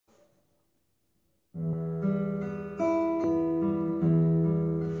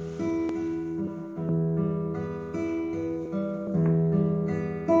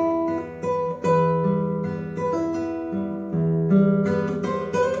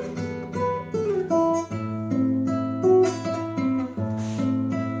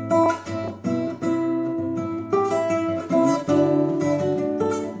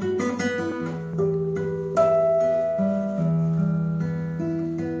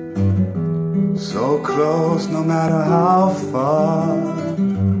So close no matter how far.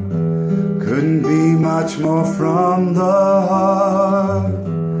 Couldn't be much more from the heart.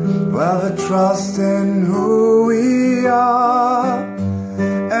 Well, the trust in who we are,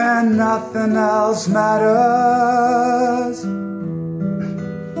 and nothing else matters.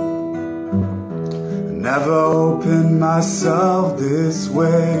 Never opened myself this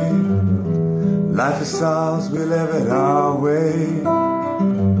way. Life is ours, we live it our way.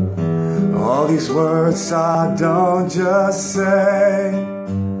 All these words I don't just say,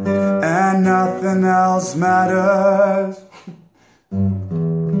 and nothing else matters.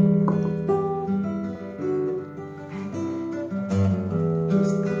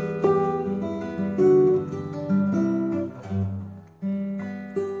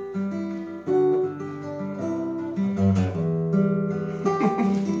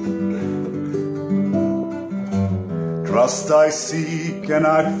 Trust I seek and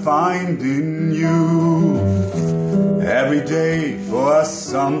I find in you. Every day for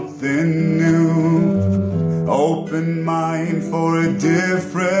something new. Open mind for a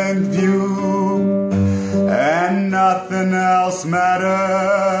different view. And nothing else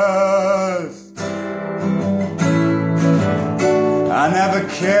matters. I never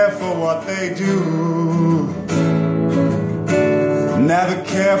care for what they do. Never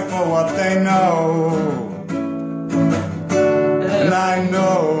care for what they know. And I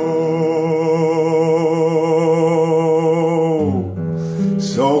know,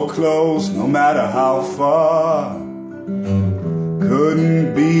 so close no matter how far.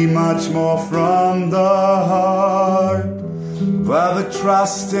 Couldn't be much more from the heart. Well, the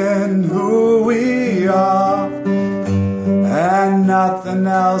trust in who we are, and nothing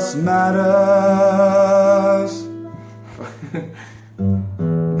else matters.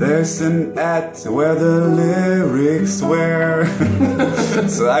 There's an ad where the lyrics were,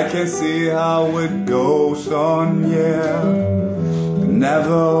 so I can see how it goes on, yeah.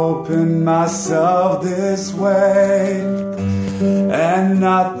 Never opened myself this way, and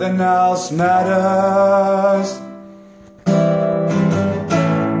nothing else matters.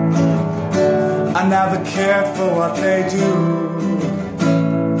 I never cared for what they do.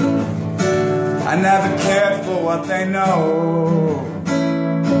 I never cared for what they know.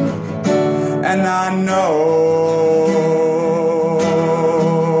 And I know,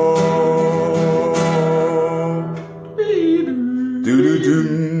 do-do-do.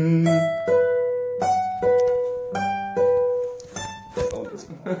 Oh, this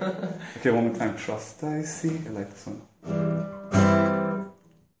one. Okay, one more time. Trust I seek. I like this one.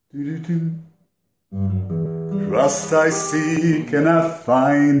 Do-do-do. Trust I seek and I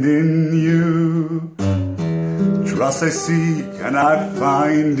find in you. Trust I seek and I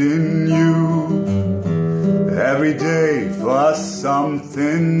find in you. Every day for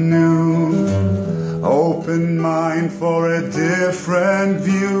something new. Open mind for a different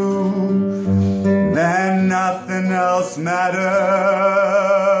view. Then nothing else matters.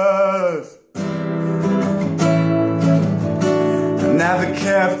 I never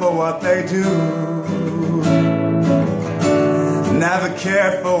care for what they do. Never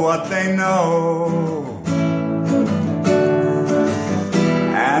care for what they know.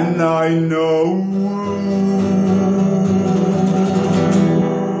 And I know